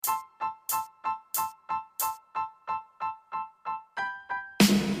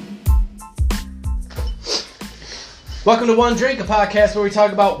Welcome to One Drink, a podcast where we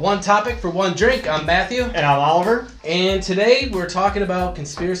talk about one topic for one drink. I'm Matthew. And I'm Oliver. And today we're talking about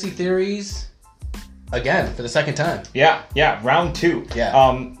conspiracy theories again for the second time. Yeah, round 2.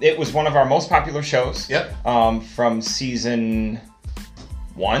 Yeah. It was one of our most popular shows. Yep. From season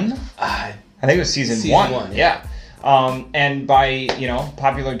 1? I think it was season 1. Yeah. And by,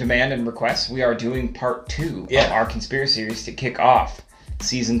 popular demand and request, we are doing part 2 of our conspiracy series to kick off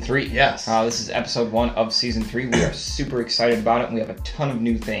season 3. Yes. This is episode 1 of season 3. We are super excited about it, and we have a ton of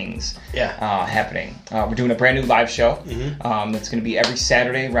new things happening. We're doing a brand new live show that's going to be every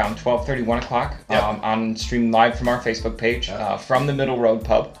Saturday around 12:30, 1 o'clock on stream live from our Facebook page from the Middle Road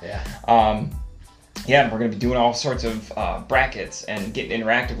Pub. And we're going to be doing all sorts of brackets and getting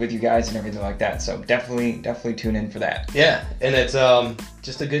interactive with you guys and everything like that. So definitely tune in for that. Yeah, and it's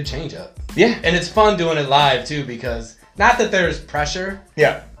just a good change up. Yeah. And it's fun doing it live, too, because not that there's pressure,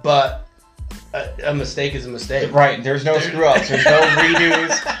 but a mistake is a mistake. Right, there's no screw-ups, there's no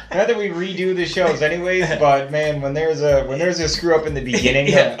redos. Not that we redo the shows anyways, but man, when there's a screw-up in the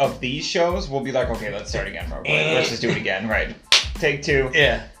beginning of these shows, we'll be like, okay, let's start again. Let's just do it again, right? Take 2.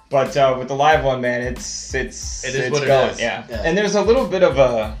 Yeah. But with the live one, man, it is what going. it is. Yeah. And there's a little bit of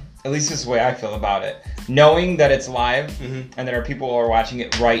at least this is the way I feel about it, knowing that it's live and there are people who are watching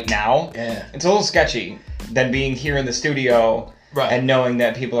it right now. Yeah. It's a little sketchy than being here in the studio and knowing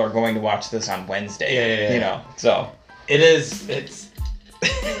that people are going to watch this on Wednesday. So it's different.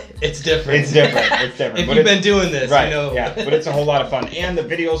 It's different. If you've been doing this, right? But it's a whole lot of fun, and the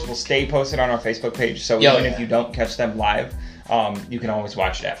videos will stay posted on our Facebook page. So even if you don't catch them live, you can always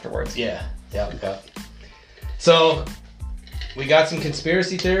watch it afterwards. Yeah. So we got some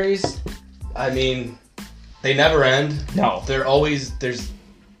conspiracy theories. I mean, they never end. No, they're always going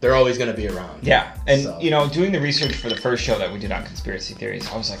to be around. Yeah, and doing the research for the first show that we did on conspiracy theories,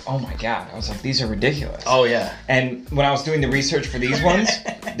 I was like, oh my god, these are ridiculous. Oh yeah. And when I was doing the research for these ones,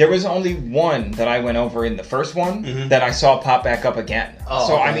 there was only one that I went over in the first one that I saw pop back up again. Oh,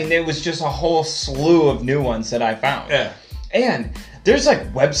 so I mean, there was just a whole slew of new ones that I found. Yeah. And there's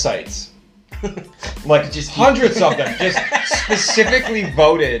like websites. Like just hundreds of them just specifically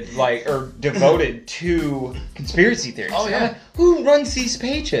voted or devoted to conspiracy theories. Oh yeah. Like, who runs these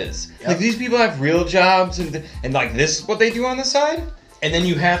pages? Like these people have real jobs and like this is what they do on the side? And then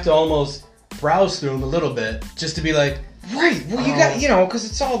you have to almost browse through them a little bit just to be like, right. Well, you got because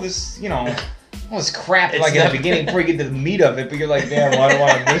it's all this all this crap like at the beginning before you get to the meat of it, but you're like, damn, well, I don't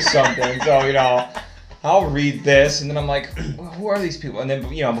want to miss something. So I'll read this, and then I'm like, well, who are these people? And then,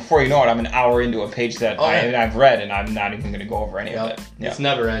 before you know it, I'm an hour into a page that I've read, and I'm not even going to go over any of it. Yeah. It's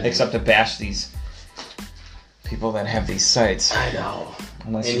never ending. Except to bash these people that have these sites. I know.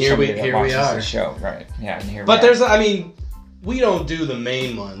 Unless and you're somebody that watches we are. the show. Right. Yeah, and here but we are. We don't do the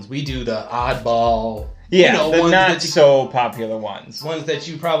main ones. We do the oddball. Yeah, the ones not so popular ones. Ones that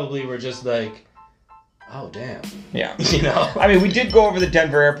you probably were just like, oh, damn. Yeah. I mean, we did go over the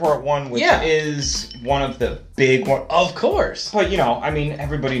Denver airport one, which is one of the big ones. Of course. But,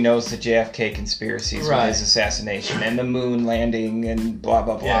 everybody knows the JFK conspiracies with his assassination and the moon landing and blah,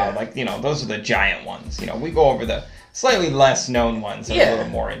 blah, blah. Yeah. Like, those are the giant ones. We go over the slightly less known ones that are a little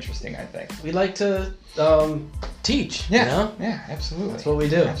more interesting, I think. We like to teach, Yeah, absolutely. That's what we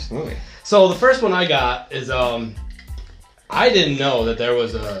do. Absolutely. So the first one I got is I didn't know that there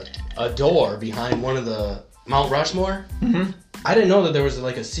was a door behind one of the Mount Rushmore. Mm-hmm. I didn't know that there was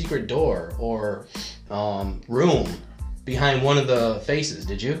like a secret door or room behind one of the faces.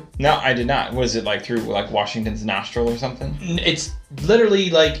 Did you? No, I did not. Was it like through like Washington's nostril or something? It's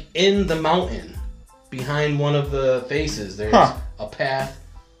literally like in the mountain behind one of the faces. There's a path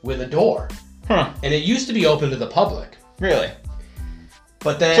with a door. Huh. And it used to be open to the public. Really?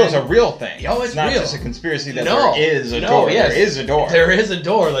 But then, so it's a real thing. Oh, it's not real. just a conspiracy that there is a door. Yes. There is a door. There is a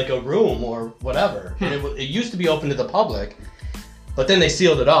door, like a room or whatever. And it used to be open to the public, but then they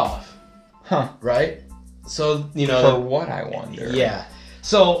sealed it off. Huh. Right? So, For what, I wonder? Yeah.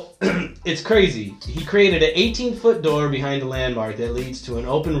 So, it's crazy. He created an 18-foot door behind a landmark that leads to an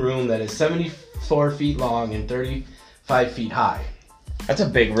open room that is 74 feet long and 35 feet high. That's a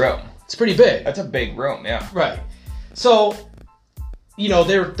big room. It's pretty big. That's a big room, yeah. Right. So,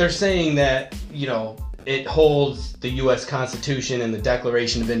 they're saying that, it holds the U.S. Constitution and the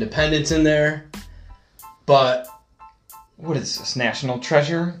Declaration of Independence in there, but... What is this, national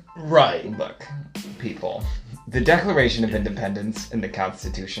treasure? Right. Look, people, the Declaration of Independence and the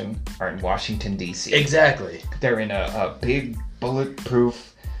Constitution are in Washington, D.C. Exactly. They're in a big,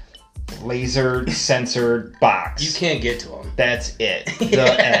 bulletproof, laser-censored box. You can't get to them. That's it.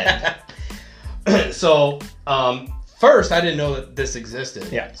 The end. So, first, I didn't know that this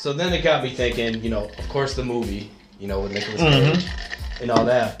existed. Yeah. So then it got me thinking, of course the movie, with Nicolas Cage and all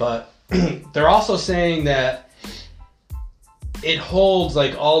that. But they're also saying that it holds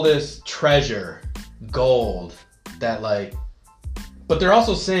like all this treasure, gold, that like, but they're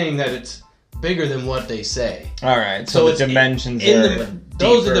also saying that it's bigger than what they say. All right, so the dimensions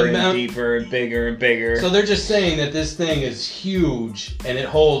are deeper and bigger and bigger. So they're just saying that this thing is huge and it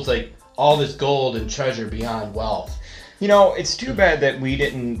holds like all this gold and treasure beyond wealth. It's too bad that we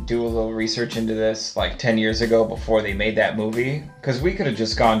didn't do a little research into this like 10 years ago before they made that movie. Because we could have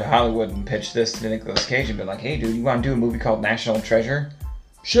just gone to Hollywood and pitched this to Nicolas Cage and been like, hey, dude, you want to do a movie called National Treasure?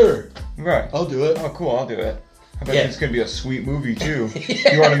 Sure. Right. I'll do it. Oh, cool, I'll do it. I bet it's going to be a sweet movie, too.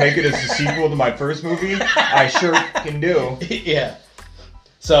 You want to make it as a sequel to my first movie? I sure can do. Yeah.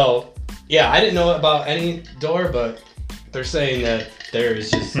 So, I didn't know about any door, but they're saying that there is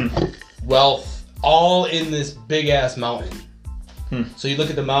just wealth all in this big-ass mountain. So you look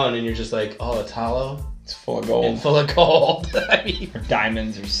at the mountain and you're just like, oh, it's hollow? It's full of gold. And full of gold. I mean, or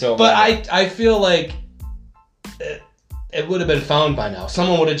diamonds or silver. But I feel like it would have been found by now.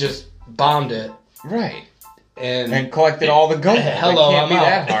 Someone would have just bombed it. Right. And collected all the gold. Hello, it can't I'm be out.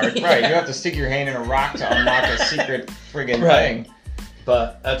 that hard. Right, you have to stick your hand in a rock to unlock a secret friggin' thing.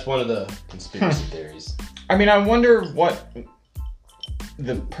 But that's one of the conspiracy theories. I mean, I wonder what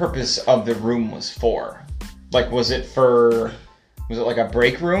the purpose of the room was for. Like, was it like a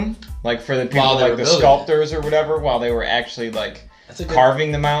break room? Like for the people, like the sculptors or whatever, while they were actually like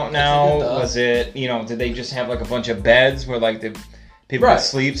carving them out now? Was it, did they just have like a bunch of beds where like the people could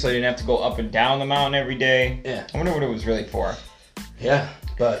sleep so they didn't have to go up and down the mountain every day? Yeah. I wonder what it was really for. Yeah,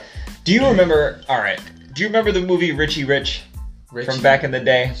 but... Do you remember the movie Richie Rich from back in the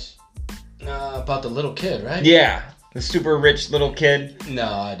day? About the little kid, right? Yeah. The super rich little kid. No,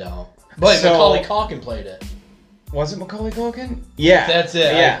 I don't. But Macaulay Culkin played it. Was it Macaulay Culkin? Yeah. That's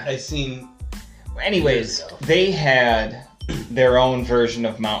it. Yeah. I seen... Anyways, they had their own version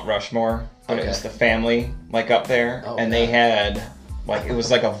of Mount Rushmore, but it was the family, like, up there. Oh, and they had, like, it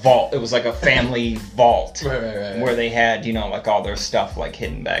was like a vault. It was like a family vault. Right. Where they had, like, all their stuff, like,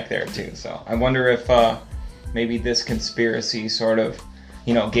 hidden back there, too. So I wonder if maybe this conspiracy sort of...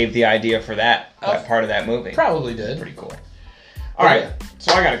 gave the idea for that part of that movie. Probably did. Pretty cool. All right,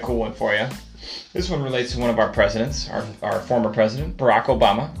 so I got a cool one for you. This one relates to one of our presidents, our former president, Barack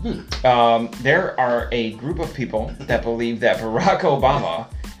Obama. There are a group of people that believe that Barack Obama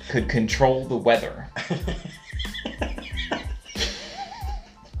could control the weather.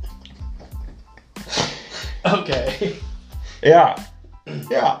 Okay. Yeah.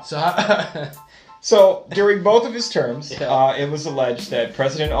 So, during both of his terms, it was alleged that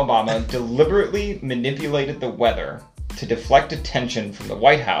President Obama deliberately manipulated the weather to deflect attention from the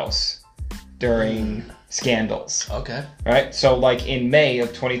White House during scandals. Okay. Right? So, like, in May of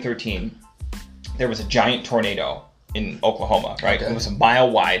 2013, there was a giant tornado in Oklahoma, right? Okay. It was a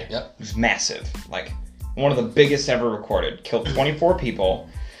mile wide. Yep. It was massive. Like, one of the biggest ever recorded. Killed 24 people.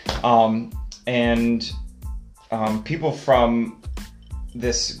 And people from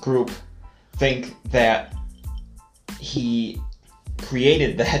this group think that he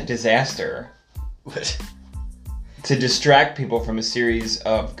created that disaster to distract people from a series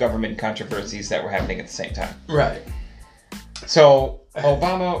of government controversies that were happening at the same time. Right. So,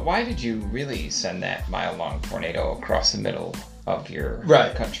 Obama, why did you really send that mile-long tornado across the middle of your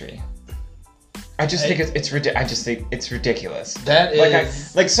country? I just think it's ridiculous. That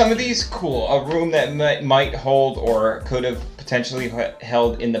is... Like some of these, cool. A room that might hold or could have potentially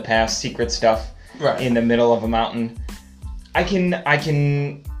held in the past secret stuff in the middle of a mountain. I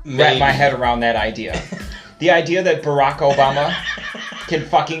can wrap my head around that idea. The idea that Barack Obama can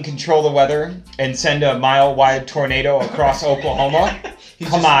fucking control the weather and send a mile-wide tornado across Oklahoma?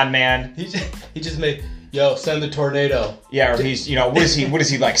 Come on, man. He just made, send the tornado. Yeah, or he's, what is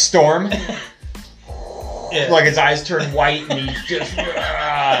he, like, Storm? Yeah. Like his eyes turn white and he's just, you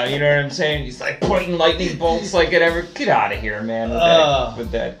know what I'm saying? He's like pointing lightning bolts like it get out of here, man,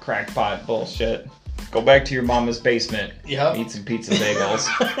 with that crackpot bullshit. Go back to your mama's basement. Yep. Eat some pizza bagels.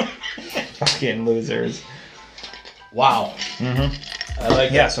 Fucking losers. Wow. Mm-hmm. I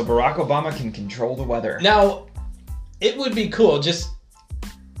like that. So Barack Obama can control the weather. Now, it would be cool. Just,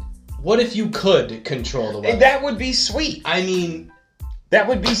 what if you could control the weather? That would be sweet. I mean... That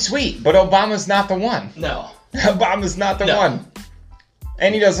would be sweet, but Obama's not the one. No. Obama's not the one.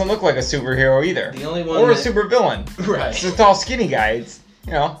 And he doesn't look like a superhero either. The only one or a supervillain. Right. He's a tall, skinny guy. It's,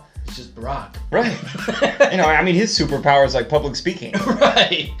 It's just Barack. Right. I mean, his superpower is like public speaking.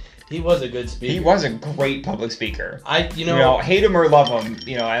 Right. He was a good speaker. He was a great public speaker. You know, hate him or love him,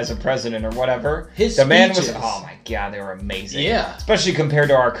 as a president or whatever. The man was, oh my God, they were amazing. Yeah. Especially compared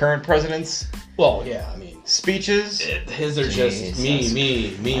to our current presidents. Well, yeah, I mean. Speeches. His are just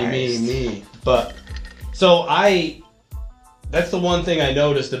me. But, so that's the one thing I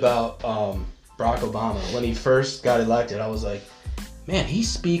noticed about Barack Obama. When he first got elected, I was like, man, he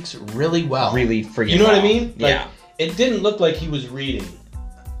speaks really well. Really freaking You know well. what I mean? Like, yeah. It didn't look like he was reading.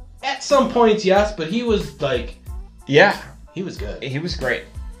 At some points, yes, but he was like... Yeah. He was good. He was great.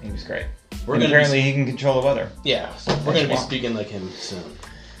 He was great. Apparently he can control the weather. Yeah, so we're going to be speaking like him soon.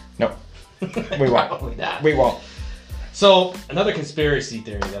 No. We won't. Probably not. We won't. So, another conspiracy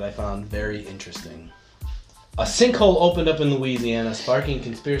theory that I found very interesting. A sinkhole opened up in Louisiana, sparking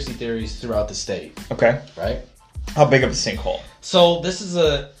conspiracy theories throughout the state. Okay. Right? How big of a sinkhole? So, this is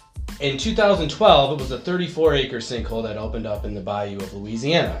in 2012, it was a 34-acre sinkhole that opened up in the bayou of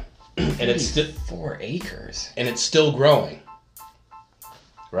Louisiana. And it's still 4 acres. And it's still growing.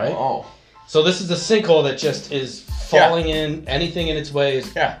 Right? Oh. So this is a sinkhole that just is falling in. Anything in its way is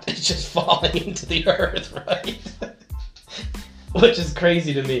it's just falling into the earth, right? Which is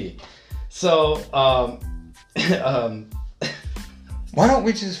crazy to me. So, why don't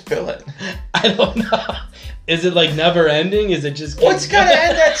we just fill it? I don't know. Is it like never ending? Is it just... Well, it's got to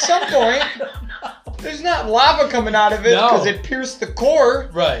end at some point. I don't know. There's not lava coming out of it because it pierced the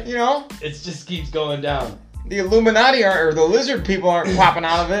core. Right. It just keeps going down. The Illuminati or the lizard people aren't popping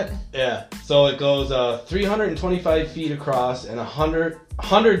out of it. Yeah. So it goes 325 feet across and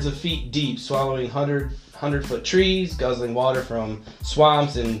hundreds of feet deep, swallowing 100-foot trees, guzzling water from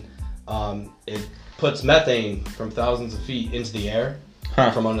swamps, and it puts methane from thousands of feet into the air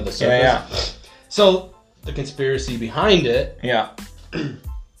from under the surface. Yeah. So the conspiracy behind it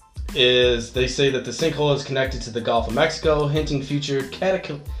is they say that the sinkhole is connected to the Gulf of Mexico, hinting future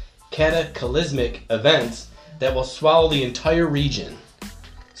cataclysmic events that will swallow the entire region.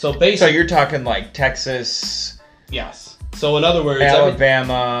 So basically... So you're talking like Texas... Yes. So in other words...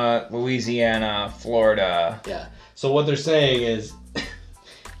 Alabama, Louisiana, Florida... Yeah. So what they're saying is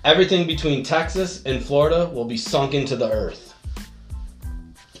everything between Texas and Florida will be sunk into the earth.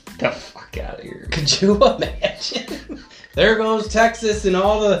 Get the fuck out of here. Could you imagine? There goes Texas and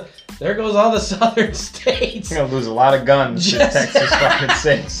there goes all the southern states. You're gonna lose a lot of guns if Texas fucking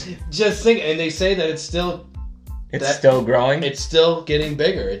sinks. Just think, and they say that it's still... It's still growing? It's still getting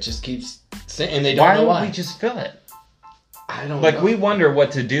bigger. It just keeps... And they don't know why. Why don't we just fill it? I don't know. Like, we wonder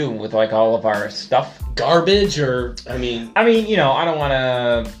what to do with, like, all of our stuff. Garbage or... I mean, I don't want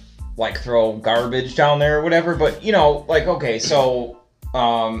to, like, throw garbage down there or whatever, but, like, okay, so...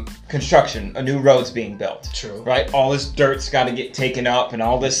 construction, a new road's being built. True. Right? All this dirt's got to get taken up, and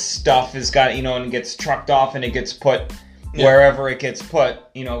all this stuff has got, and it gets trucked off, and it gets put wherever it gets put.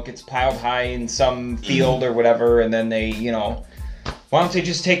 It gets piled high in some field or whatever, and then they, why don't they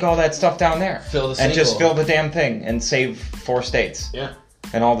just take all that stuff down there? Fill the and just fill the damn thing and save 4 states. Yeah.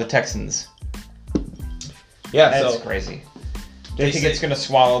 And all the Texans. Yeah, that's crazy. Do you think it's going to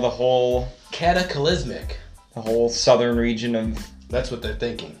swallow the whole... Cataclysmic. The whole southern region of... That's what they're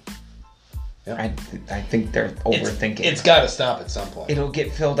thinking. Yep. I think they're overthinking. It's got to stop at some point. It'll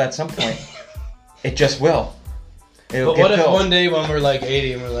get filled at some point. It just will. But what if one day when we're like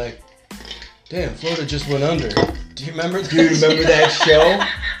 80 and we're like, damn, Florida just went under. Do you remember that? Do you remember that show? I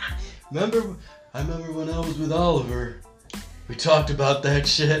remember when I was with Oliver. We talked about that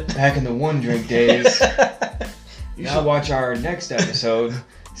shit. Back in the One Drink days. You should watch our next episode.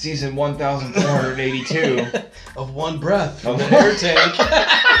 Season 1482 of One Breath from the Air Tank.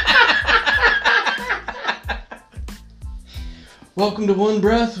 Welcome to One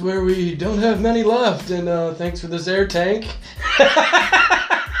Breath, where we don't have many left, and thanks for this air tank.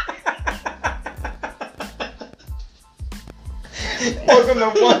 Welcome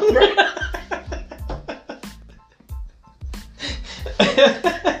to One Breath.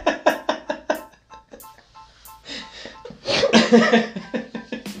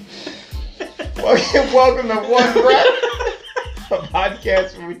 Welcome to One Breath, a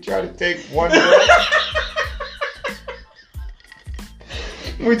podcast where we try to take one breath.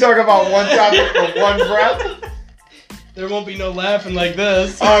 We talk about one topic for one breath. There won't be no laughing like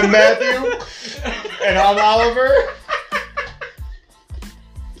this. I'm Matthew, and I'm Oliver.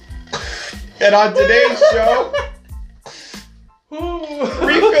 And on today's show,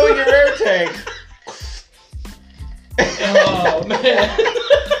 refilling your air tank. Oh, man.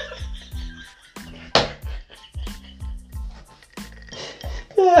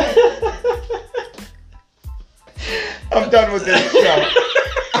 I'm done with this show.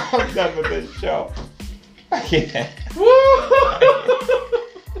 I'm done with this show. Yeah.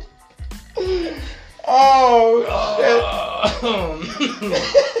 Oh, shit.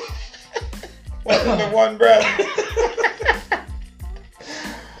 Wasn't the one breath.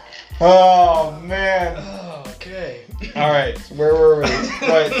 Oh, man. Okay. All right, where were we?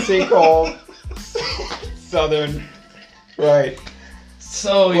 Right, sinkhole, southern, right.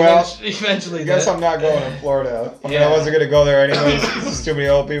 So eventually, I guess I'm not going to Florida. I mean, I wasn't going to go there anyways. There's too many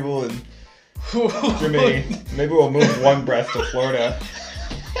old people and too many. Maybe we'll move one breath to Florida.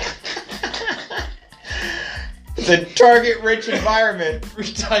 It's a target-rich environment.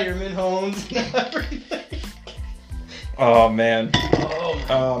 Retirement homes and everything. Oh, man.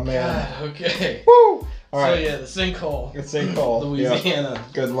 Oh man. God, okay. Woo! All right. So yeah, the sinkhole. The sinkhole. Louisiana.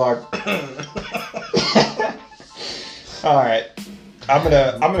 Yep. Good luck. All right. I'm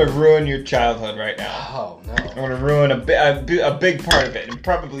gonna ruin your childhood right now. Oh no. I'm gonna ruin a big part of it, and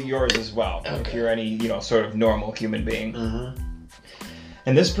probably yours as well, if you're any sort of normal human being. Mm-hmm.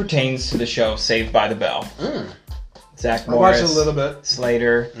 And this pertains to the show Saved by the Bell. Zach Morris, I watched a little bit.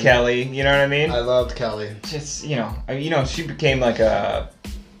 Slater, Kelly. You know what I mean? I loved Kelly. Just she became like an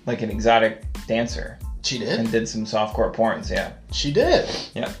exotic dancer. She did? And did some softcore porns. Yeah. She did.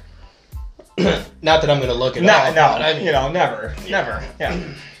 Yeah. Not that I'm gonna look it up. No, I mean, never. Yeah.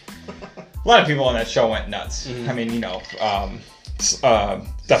 A lot of people on that show went nuts. Mm-hmm. I mean,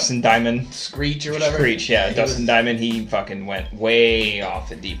 Dustin Diamond. Screech or whatever? Screech, yeah. Dustin Diamond, he fucking went way off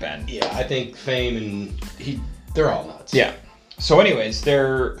the deep end. Yeah, I think Fame and they're all nuts. Yeah. So anyways,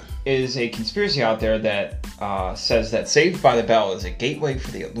 there is a conspiracy out there that says that Saved by the Bell is a gateway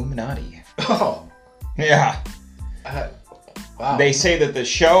for the Illuminati. Oh. Yeah. Wow. They say that the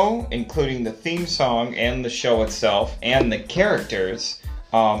show, including the theme song and the show itself and the characters,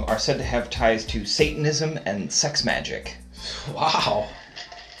 are said to have ties to Satanism and sex magic. Wow.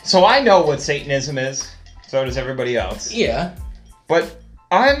 So I know what Satanism is. So does everybody else. Yeah. But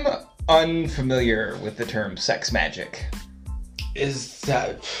I'm unfamiliar with the term sex magic. Is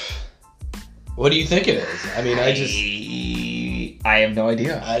that... What do you think it is? I mean, I have no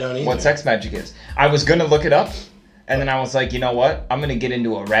idea. I don't either. What sex magic is. I was going to look it up, and then I was like, you know what? I'm going to get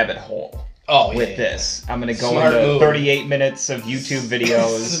into a rabbit hole with this. I'm going to go into 38 minutes of YouTube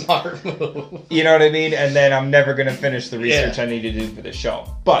videos. Smart move. You know what I mean? And then I'm never going to finish the research I need to do for the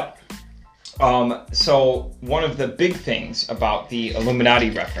show. But, so one of the big things about the Illuminati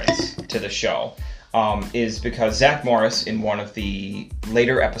reference to the show is because Zach Morris, in one of the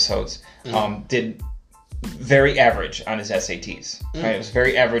later episodes, did very average on his SATs. Right? It was a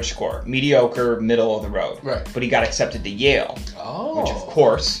very average score. Mediocre, middle of the road. Right. But he got accepted to Yale, which of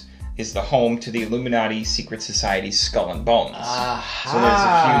course is the home to the Illuminati Secret Society's Skull and Bones. So there's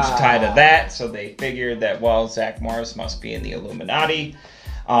a huge tie to that. So they figured that, well, Zach Morris must be in the Illuminati.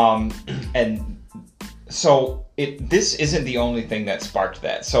 And so this isn't the only thing that sparked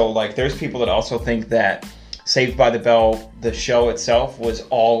that. So there's people that also think that Saved by the Bell, the show itself, was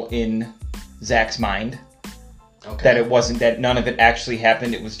all in Zach's mind. Okay. That it wasn't, that none of it actually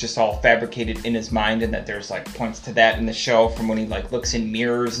happened. It was just all fabricated in his mind, and that there's points to that in the show from when he looks in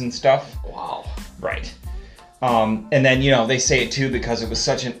mirrors and stuff. Wow. Right. And then, they say it too because it was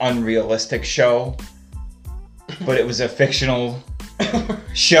such an unrealistic show, but it was a fictional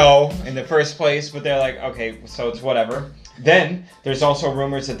show in the first place, but they're like, okay, so it's whatever. Then there's also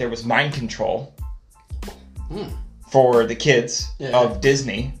rumors that there was mind control for the kids of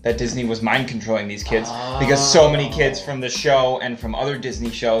Disney, that Disney was mind controlling these kids because so many kids from the show and from other Disney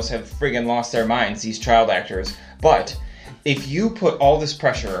shows have friggin' lost their minds, these child actors. But if you put all this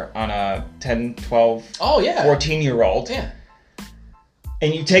pressure on a 10, 12, 14-year-old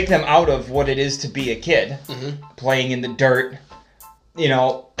and you take them out of what it is to be a kid, playing in the dirt,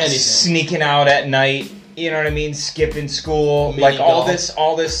 sneaking out at night, you know what I mean, skipping school, all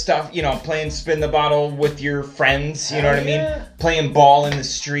this stuff, playing spin the bottle with your friends, you know what I mean, playing ball in the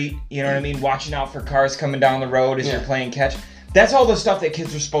street, you know what I mean, watching out for cars coming down the road as you're playing catch. That's all the stuff that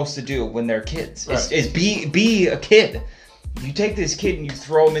kids are supposed to do when they're kids, is be a kid. You take this kid and you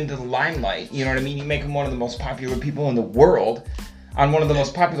throw him into the limelight, you know what I mean, you make him one of the most popular people in the world on one of the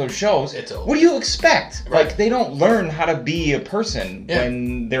most popular shows. What do you expect? Right. They don't learn how to be a person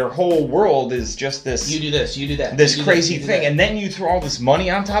when their whole world is just this... You do this, you do that. This crazy thing. And then you throw all this money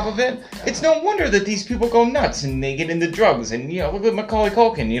on top of it. It's no wonder that these people go nuts and they get into drugs. And, look at Macaulay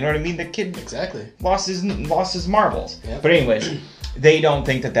Culkin, you know what I mean? The kid lost his marbles. Yep. But anyways, they don't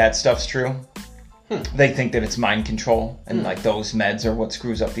think that stuff's true. They think that it's mind control. And, those meds are what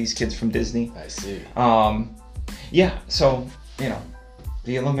screws up these kids from Disney. I see. So...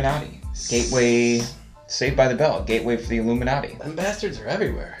 the Illuminati. Gateway, Saved by the Bell. Gateway for the Illuminati. Them bastards are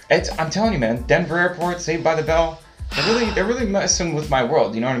everywhere. I'm telling you, man. Denver Airport, Saved by the Bell. They're really messing with my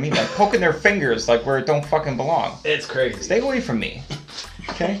world, you know what I mean? Like poking their fingers like where it don't fucking belong. It's crazy. Stay away from me.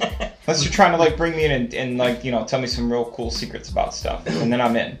 Okay? Unless you're trying to like bring me in and like, you know, tell me some real cool secrets about stuff. And then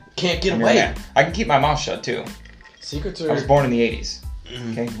I'm in. Can't get away. I can keep my mouth shut too. Secrets are... I was born in the 80s.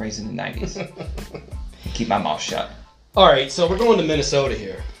 Okay? Raised in the 90s. Keep my mouth shut. Alright, so we're going to Minnesota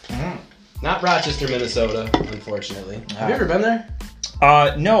here. Mm-hmm. Not Rochester, Minnesota, unfortunately. Have you ever been there?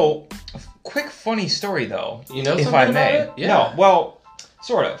 No. Quick funny story though. You know something about it? Yeah. No, well,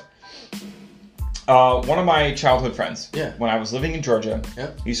 sort of. One of my childhood friends, when I was living in Georgia,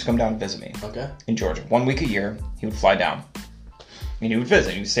 used to come down to visit me. Okay. In Georgia. 1 week a year, he would fly down. And he would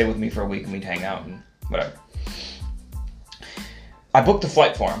visit. He would stay with me for a week and we'd hang out and whatever. I booked a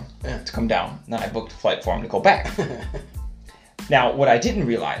flight for him to come down. Then I booked a flight for him to go back. Now, what I didn't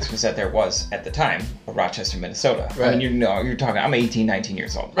realize was that there was, at the time, a Rochester, Minnesota. Right. I mean, you're talking, I'm 18, 19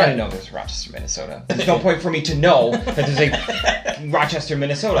 years old. Right. I didn't know there was a Rochester, Minnesota. There's no point for me to know that there's a Rochester,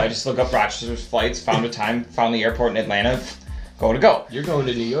 Minnesota. I just look up Rochester's flights, found a time, found the airport in Atlanta, go. You're going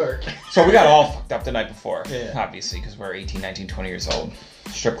to New York. So we got all fucked up the night before, obviously, because we're 18, 19, 20 years old.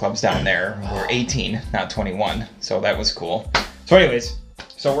 Strip clubs down there. We're 18, not 21. So that was cool. So anyways,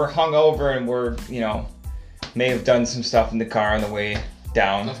 so we're hungover and we're, you know, may have done some stuff in the car on the way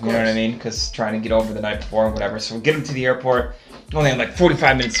down, you know what I mean? Because trying to get over the night before and whatever. So we get him to the airport. Only had like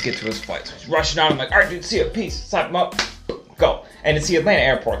 45 minutes to get to his flight. So he's rushing out. I'm like, all right, dude, see ya, peace. Slap him up, go. And it's the Atlanta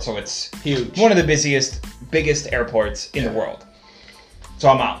airport, so it's huge. One of the biggest airports in the world. So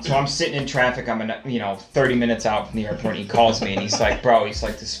I'm out. So I'm sitting in traffic. I'm, 30 minutes out from the airport. And he calls me and he's like, bro,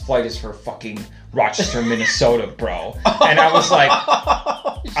 this flight is for fucking Rochester, Minnesota, bro. And I was like,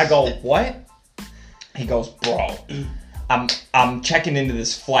 I go, what? He goes, bro, I'm checking into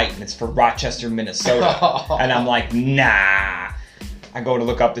this flight and it's for Rochester, Minnesota. And I'm like, nah. I go to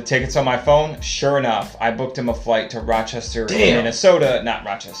look up the tickets on my phone. Sure enough, I booked him a flight to Rochester, Minnesota, not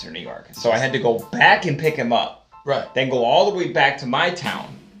Rochester, New York. So I had to go back and pick him up. Right. Then go all the way back to my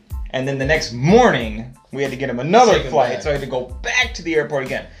town. And then the next morning, we had to get him another flight. So I had to go back to the airport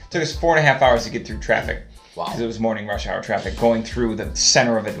again. It took us 4.5 hours to get through traffic. Wow. Because it was morning rush hour traffic going through the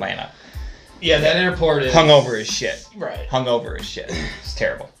center of Atlanta. Yeah, that airport is... Hungover as shit. Right. Hungover as shit. It's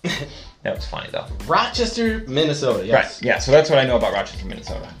terrible. That was funny, though. Rochester, Minnesota, yes. Right, yeah, so that's what I know about Rochester,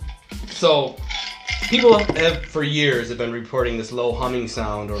 Minnesota. So, people have, for years, have been reporting this low humming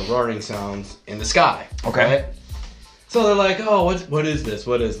sound or roaring sounds in the sky. Okay. Right? So they're like, oh, what is this?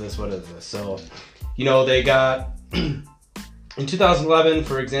 What is this? What is this? So, they got... In 2011,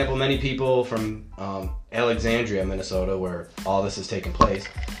 for example, many people from Alexandria, Minnesota, where all this has taken place,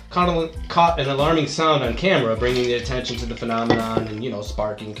 caught an alarming sound on camera, bringing the attention to the phenomenon and,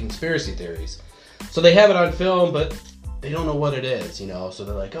 sparking conspiracy theories. So they have it on film, but they don't know what it is, So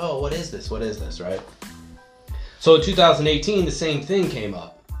they're like, oh, what is this? What is this, right? So in 2018, the same thing came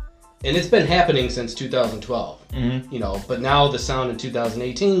up. And it's been happening since 2012, but now the sound in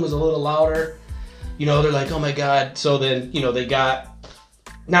 2018 was a little louder. They're like, oh my God. So then, they got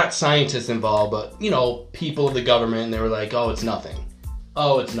not scientists involved, but, people of the government, and they were like, oh, it's nothing.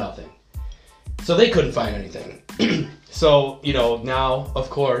 Oh, it's nothing. So they couldn't find anything. So, now, of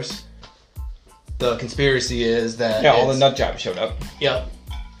course, the conspiracy is that... Yeah, all the nut jobs showed up. Yep.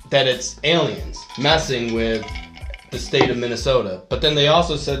 That it's aliens messing with the state of Minnesota. But then they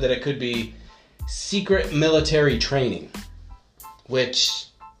also said that it could be secret military training, which...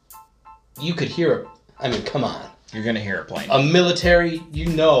 You could hear it. I mean, come on. You're going to hear it playing. A military,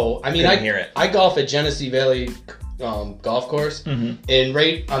 I mean, I hear it. I golf at Genesee Valley golf course, and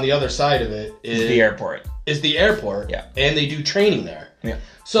right on the other side of it is the airport. Yeah. And they do training there. Yeah.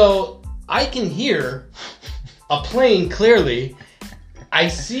 So I can hear a plane clearly. I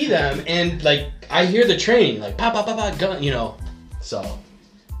see them, and, I hear the training, pop, pop, pop, pop, gun, So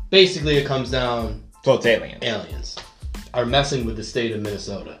basically it comes down... So it's aliens. Aliens are messing with the state of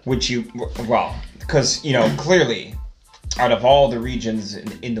Minnesota. Because, clearly, out of all the regions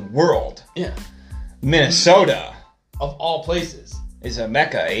in the world, Minnesota, of all places, is a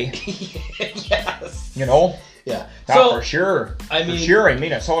mecca, eh? Yes. Yeah. So, for sure. For sure in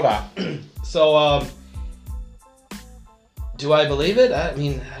Minnesota. So, do I believe it? I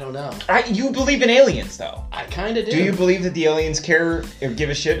mean, I don't know. You believe in aliens, though. I kind of do. Do you believe that the aliens care or give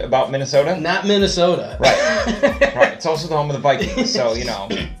a shit about Minnesota? Not Minnesota. Right. Right. It's also the home of the Vikings, so,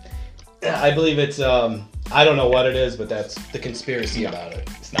 I believe it's, I don't know what it is, but that's the conspiracy about it.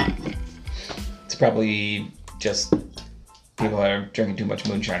 It's not. It's probably just people that are drinking too much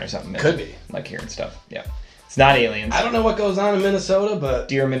moonshine or something. Could be. Like here and stuff. Yeah. It's not aliens. I don't know what goes on in Minnesota, but...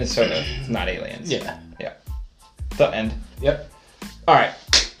 Dear Minnesota, it's not aliens. Yeah. Yeah. The end. Yep. All right.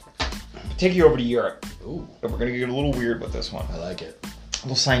 Take you over to Europe. Ooh. But we're going to get a little weird with this one. I like it. A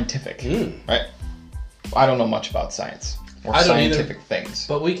little scientific. Right? I don't know much about science or scientific things.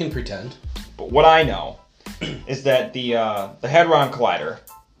 But we can pretend. But what I know is that the Hadron Collider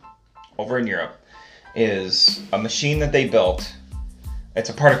over in Europe is a machine that they built. It's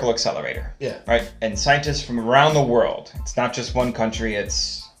a particle accelerator. Yeah. Right? And scientists from around the world, it's not just one country,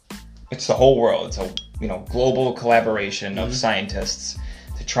 it's the whole world. It's a global collaboration of scientists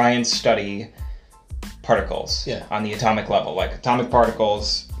to try and study particles on the atomic level. Like atomic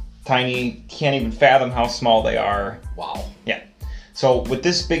particles, tiny, can't even fathom how small they are. Wow. Yeah. So with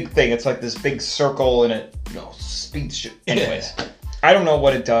this big thing, it's like this big circle and it speeds. Anyways, I don't know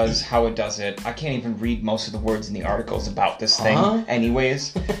what it does, how it does it. I can't even read most of the words in the articles about this thing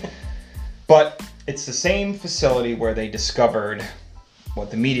anyways. But it's the same facility where they discovered what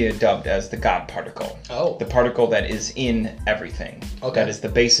the media dubbed as the God particle. Oh. The particle that is in everything. Okay. That is the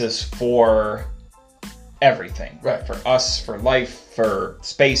basis for everything. Right. For us, for life, for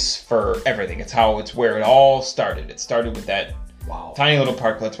space, for everything. It's where it all started. It started with that tiny little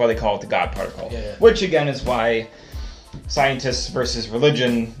particle. That's why they call it the God particle. Yeah. Which again is why scientists versus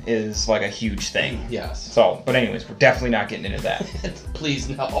religion is like a huge thing. Yes. So, but anyways, we're definitely not getting into that. Please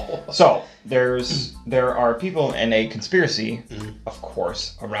no. So there are people in a conspiracy, of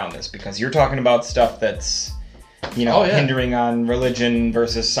course, around this because you're talking about stuff that's hindering on religion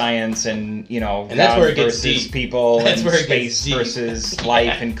versus science and and God that's where it gets versus deep. people That's and where it space gets deep. versus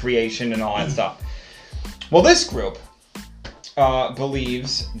life and creation and all that stuff. Well, this group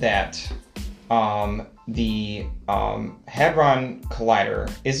believes that the Hadron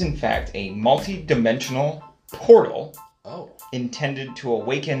Collider is in fact a multi-dimensional portal intended to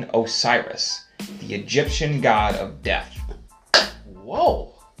awaken Osiris, the Egyptian god of death.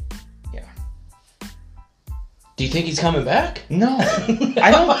 Whoa. Yeah. Do you think he's coming back? No. I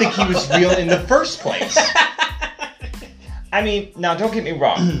don't think he was real in the first place. I mean, now don't get me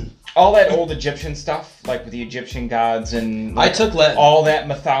wrong. All that old Egyptian stuff, like with the Egyptian gods and all that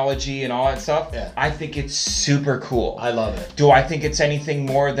mythology and all that stuff, I think it's super cool. I love it. Do I think it's anything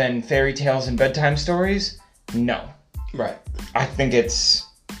more than fairy tales and bedtime stories? No. Right. I think it's...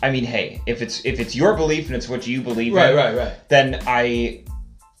 I mean, hey, if it's your belief and it's what you believe in, right, then I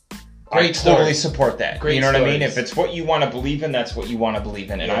totally support that. Great you know what I mean? stories. If it's what you want to believe in, that's what you want to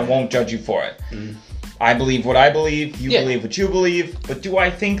believe in, and I won't judge you for it. I believe what I believe, you believe what you believe, but do I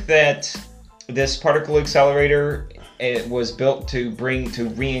think that this particle accelerator was built to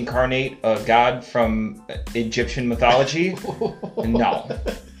reincarnate a god from Egyptian mythology? No.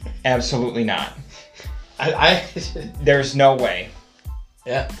 Absolutely not. There's no way.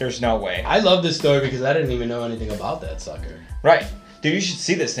 Yeah. There's no way. I love this story because I didn't even know anything about that sucker. Right. Dude, you should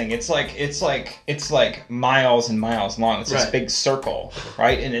see this thing. It's like miles and miles long. It's this big circle,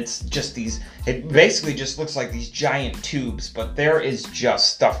 right? And it's just it basically just looks like these giant tubes, but there is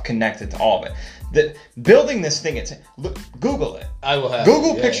just stuff connected to all of it. Building this thing, Google it. I will have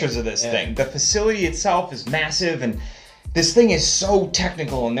Google pictures of this thing. The facility itself is massive, and this thing is so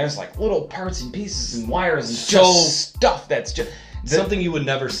technical, and there's like little parts and pieces and wires and just stuff that's just... something you would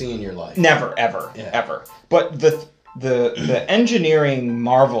never see in your life. Never, ever, ever. But the engineering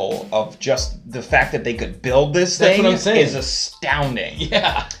marvel of just the fact that they could build this thing is astounding.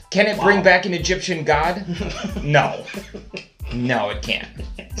 Yeah. Can it bring back an Egyptian god? No. No, it can't.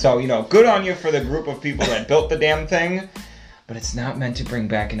 So, good on you for the group of people that built the damn thing, but it's not meant to bring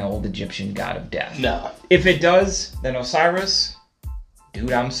back an old Egyptian god of death. No. If it does, then Osiris,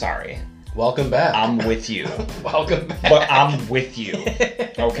 dude, I'm sorry. Welcome back. I'm with you. Welcome back. But I'm with you.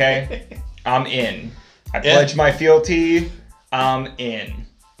 Okay? I'm in. I pledge my fealty. I'm in.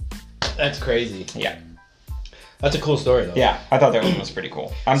 That's crazy. Yeah. That's a cool story, though. Yeah, I thought that one was pretty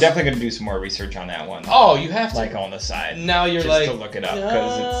cool. I'm definitely going to do some more research on that one. Oh, you have to. Like on the side. Now you're just to look it up,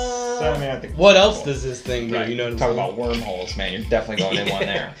 because it's... I think what else does this thing do? Right. You know what I'm Talk saying? about wormholes, man. You're definitely going in one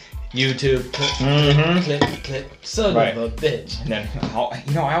there. YouTube. Click, click. Son of a bitch. And then,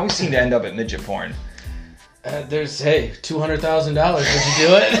 I always seem to end up at midget porn. There's, $200,000. Would you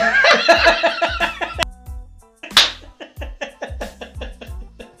do it?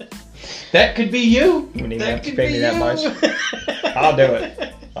 That could be you. You wouldn't even have to pay me that much. I'll do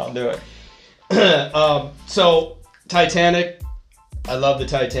it. I'll do it. So, Titanic. I love the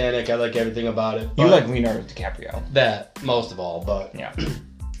Titanic. I like everything about it. You like Leonardo DiCaprio. That, most of all, but... Yeah.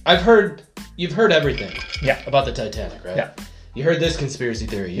 You've heard everything. Yeah. About the Titanic, right? Yeah. You heard this conspiracy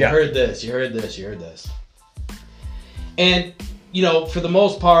theory. You heard this. You heard this. You heard this. And... for the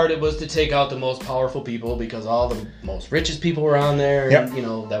most part, it was to take out the most powerful people because all the most richest people were on there. Yep.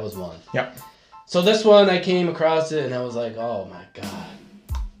 And, that was one. Yep. So this one, I came across it and I was like, oh my God.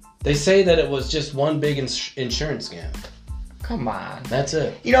 They say that it was just one big insurance scam. Come on. That's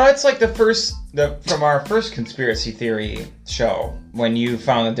it. You know, it's like from our first conspiracy theory show, when you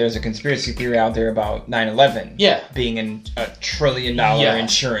found that there's a conspiracy theory out there about 9/11 being a $1 trillion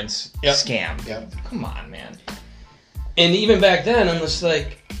insurance scam. Yep. Come on, man. And even back then, I'm just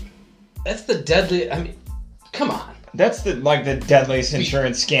like, that's the deadly... I mean, come on. That's the deadliest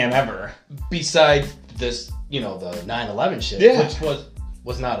insurance scam ever. Beside this, the 9/11 shit, which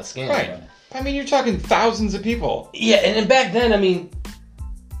was not a scam. Right. I mean, you're talking thousands of people. Yeah, and back then, I mean,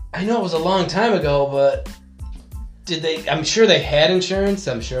 I know it was a long time ago, but I'm sure they had insurance.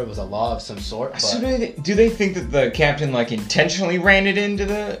 I'm sure it was a law of some sort. But... So do they think that the captain intentionally ran it into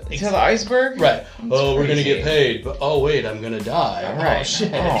the iceberg? Right. Oh, we're gonna get paid, but wait, I'm gonna die. All right. Oh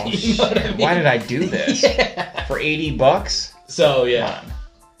shit. You know what I mean? Why did I do this? For $80? So yeah.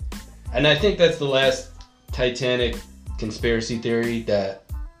 And I think that's the last Titanic conspiracy theory that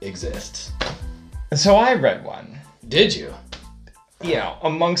exists. So I read one. Did you? Yeah,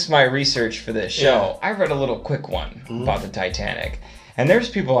 amongst my research for this show, I read a little quick one about the Titanic. And there's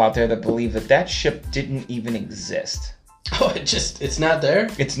people out there that believe that ship didn't even exist. Oh, it's not there?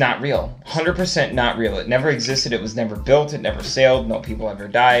 It's not real. 100% not real. It never existed. It was never built. It never sailed. No people ever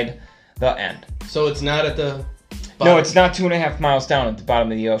died. The end. So it's not at the bottom? No, it's not 2.5 miles down at the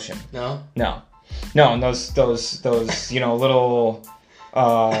bottom of the ocean. No? No, and those little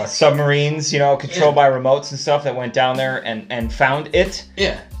submarines, controlled by remotes and stuff that went down there and found it.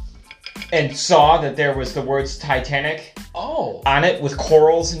 Yeah. And saw that there was the words Titanic on it with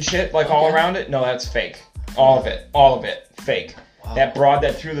corals and shit all around it. No, that's fake. All of it, fake. Wow. That broad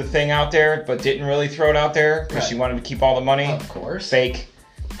that threw the thing out there but didn't really throw it out there because she wanted to keep all the money. Of course. Fake.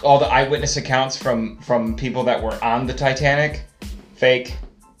 All the eyewitness accounts from people that were on the Titanic, fake.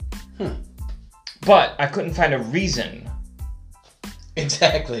 But I couldn't find a reason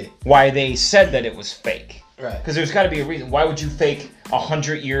exactly why they said that it was fake. Right. Because there's got to be a reason. Why would you fake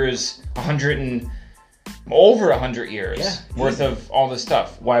 100 years, over 100 years worth of all this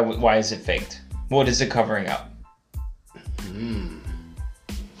stuff? Why is it faked? What is it covering up?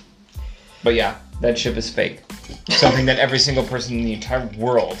 But yeah, that ship is fake. Something that every single person in the entire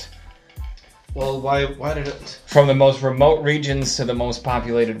world. Well, why did it... From the most remote regions to the most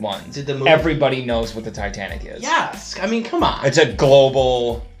populated ones. Did the movie... Everybody knows what the Titanic is. Yes. I mean, come on. It's a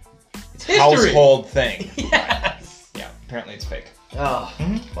global household thing. Yes. Yeah, apparently it's fake. Oh,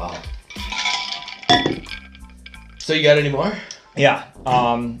 wow. So you got any more? Yeah.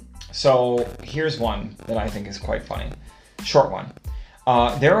 So here's one that I think is quite funny. Short one.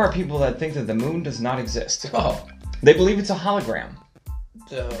 There are people that think that the moon does not exist. Oh. They believe it's a hologram.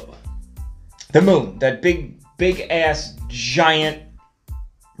 Oh. The moon, that big ass giant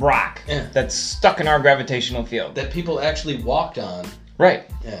rock that's stuck in our gravitational field. That people actually walked on. Right.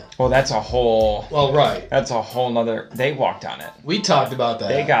 Yeah. Well, that's a whole... Well, right. That's a whole nother... They walked on it. We talked about that.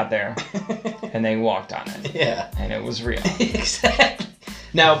 They got there, and they walked on it. Yeah. And it was real. Exactly.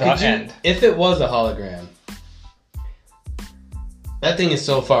 Now, if it was a hologram, that thing is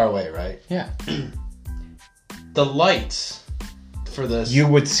so far away, right? Yeah. The lights for this... You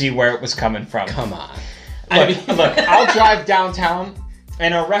would see where it was coming from. Come on. Look, I'll drive downtown,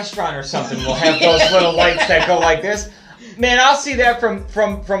 and a restaurant or something will have those little lights that go like this. Man, I'll see that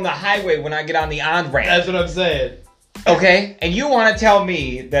from the highway when I get on the on-ramp. That's what I'm saying. Okay? And you want to tell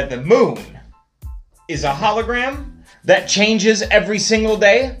me that the moon is a hologram that changes every single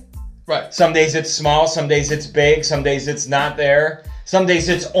day? Right. Some days it's small, some days it's big, some days it's not there. Some days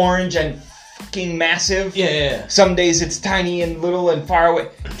it's orange and fucking massive. Yeah. Some days it's tiny and little and far away.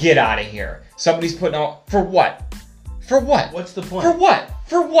 Get out of here. Somebody's putting out... For what? For what? What's the point? For what?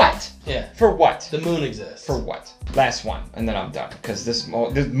 For what? Yeah. For what? The moon exists. For what? Last one, and then I'm done. Because this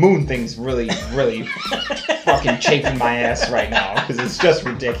moon thing's really fucking chafing my ass right now. Because it's just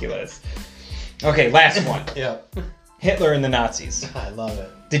ridiculous. Okay, last one. Yeah. Hitler and the Nazis. I love it.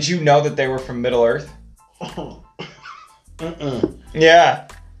 Did you know that they were from Middle Earth? Yeah.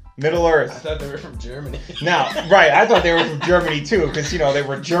 Middle Earth. I thought they were from Germany. Now, right, I thought they were from Germany too, because, they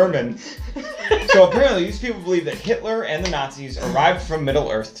were German. So apparently these people believe that Hitler and the Nazis arrived from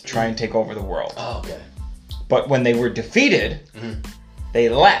Middle Earth to try and take over the world. Oh, okay. But when they were defeated, they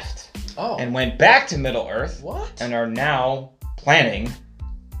left and went back to Middle Earth. What? And are now planning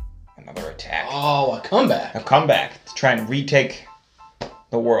another attack. Oh, a comeback. A comeback to try and retake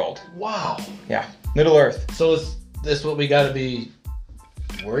the world. Wow. Yeah, Middle Earth. So is this what we got to be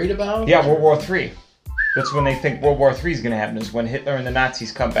worried about? Yeah, World War III. That's when they think World War III is going to happen, is when Hitler and the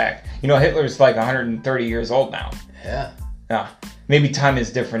Nazis come back. Hitler's like 130 years old now. Yeah. Yeah. Maybe time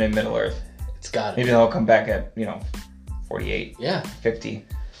is different in Middle Earth. It's got to Maybe they'll come back at, 48. Yeah. 50.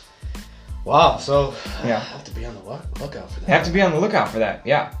 Wow. So yeah, have to be on the lookout for that. Have to be on the lookout for that.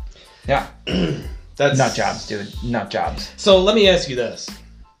 Yeah. Yeah. That's nut jobs, dude. Nut jobs. So let me ask you this: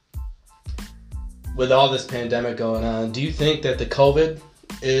 with all this pandemic going on, do you think that the COVID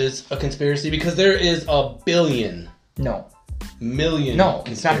is a conspiracy? Because there is a billion. No. Million. No,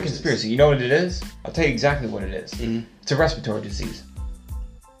 it's not a conspiracy. You know what it is? I'll tell you exactly what it is. Mm-hmm. It's a respiratory disease.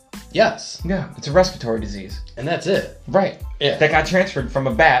 Yes. Yeah, it's a respiratory disease. And that's it. Right. Yeah. That got transferred from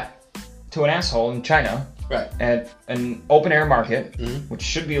a bat to an asshole in China. Right. At an open air market, mm-hmm. which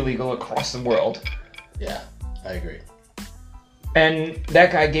should be illegal across the world. Yeah, I agree. And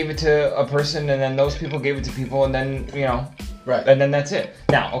that guy gave it to a person, and then those people gave it to people, and then, Right. And then that's it.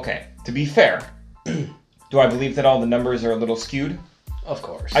 Now, okay, to be fair, do I believe that all the numbers are a little skewed? Of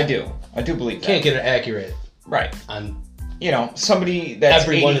course. I do. I do believe that. Can't get it accurate. Right. On somebody that's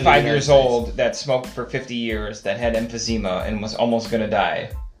everyone 85 years old that smoked for 50 years, that had emphysema and was almost going to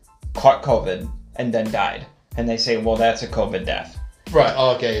die, caught COVID, and then died. And they say, well, that's a COVID death. Right.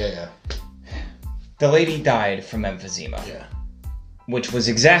 Oh, okay, yeah. The lady died from emphysema. Yeah. Which was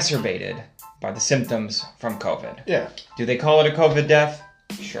exacerbated by the symptoms from COVID. Yeah. Do they call it a COVID death?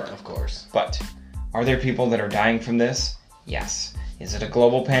 Sure. Of course. But are there people that are dying from this? Yes. Is it a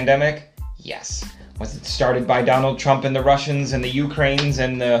global pandemic? Yes. Was it started by Donald Trump and the Russians and the Ukraines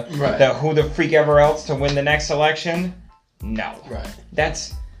and the who the freak ever else to win the next election? No. Right.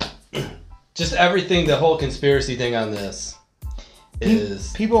 That's just everything. The whole conspiracy thing on this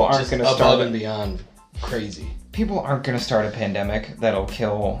is people aren't going to start above and beyond crazy. People aren't going to start a pandemic that'll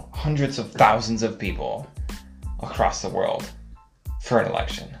kill hundreds of thousands of people across the world for an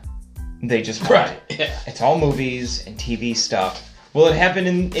election. They just won't. Right. Yeah. It's all movies and TV stuff. Will it happen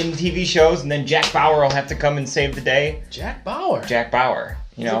in TV shows, and then Jack Bauer will have to come and save the day? Jack Bauer.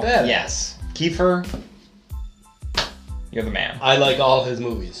 You know? He's a badass. Yes. Kiefer, you're the man. I like all his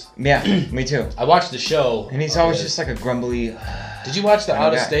movies. Yeah, me too. I watched the show. And he's always just like a grumbly... Did you watch the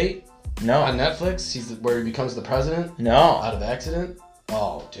Out of State? No. On Netflix? Where he becomes the president? No. Out of accident?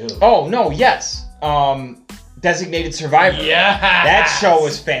 Oh, dude. Oh, no, yes. Designated Survivor. Yeah. That show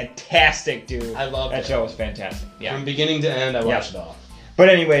was fantastic, dude. I love that show was fantastic. Yeah. From beginning to end, I watched it all. But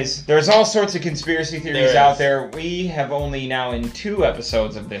anyways, there's all sorts of conspiracy theories out there. We have only now in 2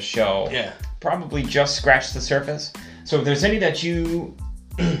 episodes of this show probably just scratched the surface. So if there's any that you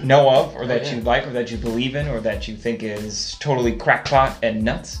know of, or that you like, or that you believe in, or that you think is totally crackpot and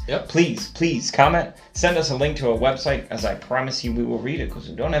nuts, please comment. Send us a link to a website, as I promise you we will read it, because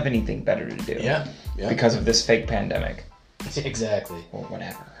we don't have anything better to do. Yeah. Because of this fake pandemic. Exactly. Or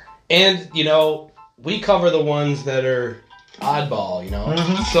whatever. And, we cover the ones that are oddball,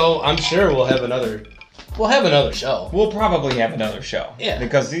 Mm-hmm. So I'm sure we'll have another show. We'll probably have another show. Yeah.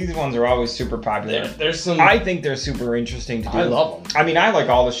 Because these ones are always super popular. There's some... I think they're super interesting to do. I love them. I mean, I like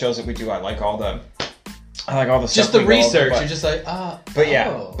all the shows that we do. I like all the stuff. Just the research. You're just like,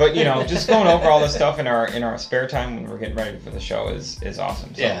 But just going over all this stuff in our spare time when we're getting ready for the show is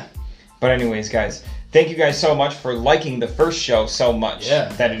awesome. So. Yeah. But anyways, guys, thank you guys so much for liking the first show so much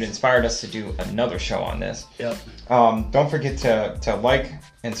that it inspired us to do another show on this. Yep. Don't forget to like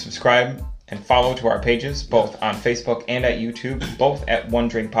and subscribe and follow to our pages, both on Facebook and at YouTube, both at One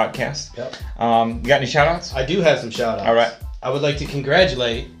Drink Podcast. Yep. You got any shout-outs? I do have some shout-outs. All right. I would like to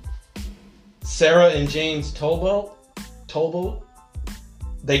congratulate Sarah and James Tolbolt.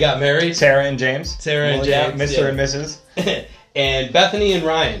 They got married. Sarah and James. James. Mr. and Mrs. And Bethany and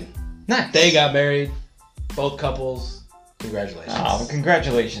Ryan. Nice. They got married. Both couples. Congratulations. Oh,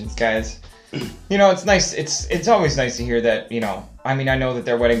 congratulations, guys. It's nice. It's always nice to hear that, I mean, I know that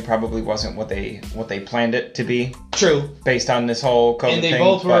their wedding probably wasn't what they planned it to be. True. Based on this whole COVID thing. And they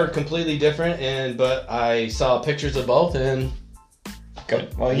both were completely different, but I saw pictures of both, and...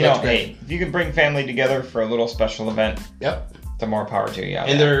 Good. Well, hey, if you can bring family together for a little special event, the more power to you.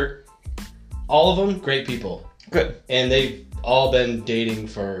 And they're, all of them, great people. Good. And they've all been dating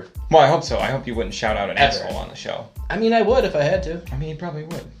for... Well, I hope so. I hope you wouldn't shout out an asshole on the show. I mean, I would if I had to. I mean, you probably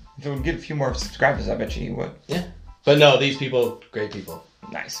would. If it would get a few more subscribers, I bet you would. Yeah. But no, these people, great people.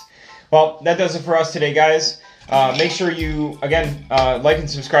 Nice. Well, that does it for us today, guys. Make sure you, again, like and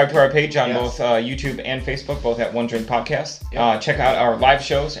subscribe to our page on both YouTube and Facebook, both at One Drink Podcast. Yep. Check out our live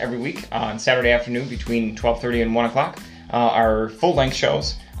shows every week on Saturday afternoon between 12:30 and 1 o'clock. Our full-length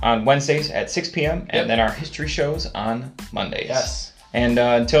shows on Wednesdays at 6 p.m. And then our history shows on Mondays. Yes. And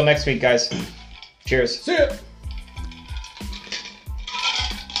until next week, guys, cheers. See ya.